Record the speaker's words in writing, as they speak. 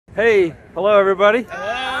Hey, hello everybody.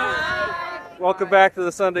 Hello. Welcome back to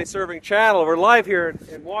the Sunday Serving Channel. We're live here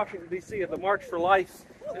in Washington, D.C. at the March for Life.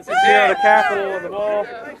 This is here at the Capitol and the Mall.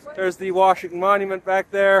 There's the Washington Monument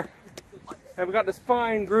back there. And we've got this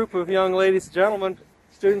fine group of young ladies and gentlemen,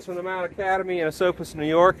 students from the Mount Academy in Esopus, New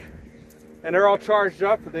York. And they're all charged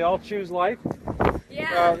up, but they all choose life.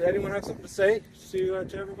 Yeah. Anyone have something to say to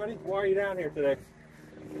everybody? Why are you down here today?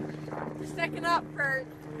 We're sticking up for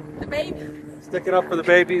the baby. Sticking up for the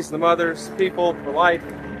babies, the mothers, people, for life,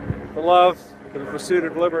 for love, for the pursuit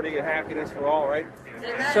of liberty and happiness for all, right?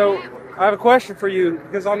 So I have a question for you,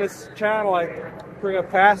 because on this channel I bring a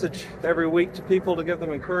passage every week to people to give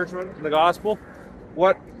them encouragement in the gospel.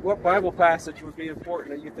 What Bible passage would be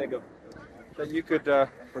important that you think of, that you could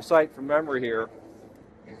recite from memory here?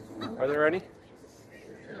 Are there any?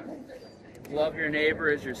 Love your neighbor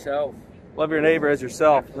as yourself. Love your neighbor as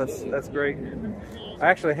yourself. That's great. I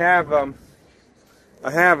actually have a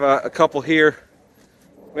couple here.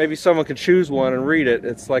 Maybe someone can choose one and read it.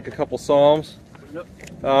 It's like a couple psalms. You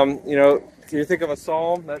know, do you think of a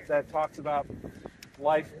psalm that talks about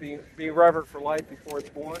life being reverent for life before it's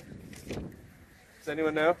born? Does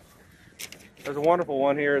anyone know? There's a wonderful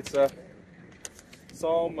one here. It's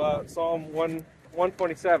Psalm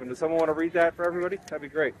 127. Does someone want to read that for everybody? That'd be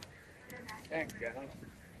great. Thanks, guys.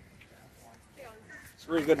 It's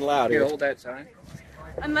really good and loud Here, here. hold that sign.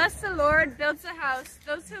 Unless the Lord builds a house,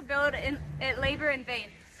 those who build it labor in vain.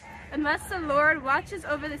 Unless the Lord watches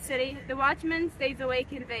over the city, the watchman stays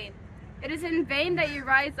awake in vain. It is in vain that you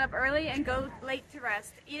rise up early and go late to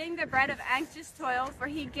rest, eating the bread of anxious toil, for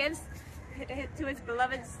he gives to his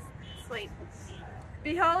beloved sleep.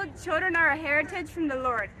 Behold, children are a heritage from the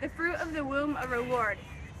Lord, the fruit of the womb a reward.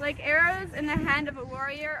 Like arrows in the hand of a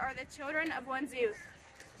warrior are the children of one's youth.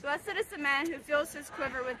 Blessed is the man who fills his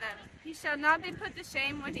quiver with them. He shall not be put to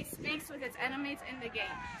shame when he speaks with his enemies in the gate.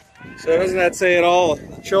 So doesn't that say it all?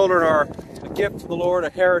 The children are a gift to the Lord, a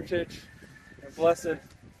heritage, and blessed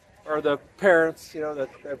are the parents, you know, that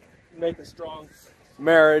make a strong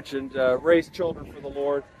marriage and raise children for the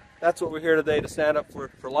Lord. That's what we're here today, to stand up for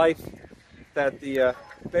life, that the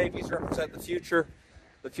babies represent the future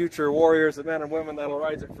warriors, the men and women that'll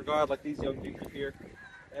rise up for God, like these young people here.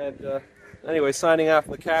 And anyway, signing out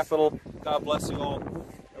from the Capitol. God bless you all.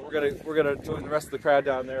 And we're gonna join the rest of the crowd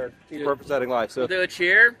down there and keep representing life. So We'll do a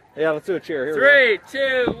cheer. yeah, let's do a cheer. Here we go.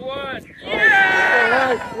 3, 2, 1. Yeah!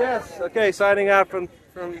 All right, yes. Okay, signing out from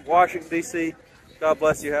Washington, D.C. God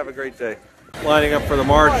bless you. Have a great day. Lining up for the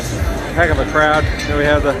march. Heck of a crowd. Here we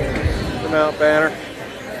have the Mount banner.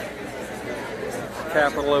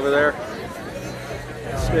 Capitol over there.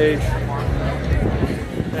 Stage.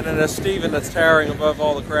 And then there's Stephen that's towering above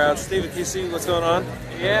all the crowd. Stephen, can you see what's going on?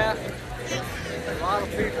 Yeah. A lot of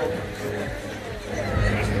people.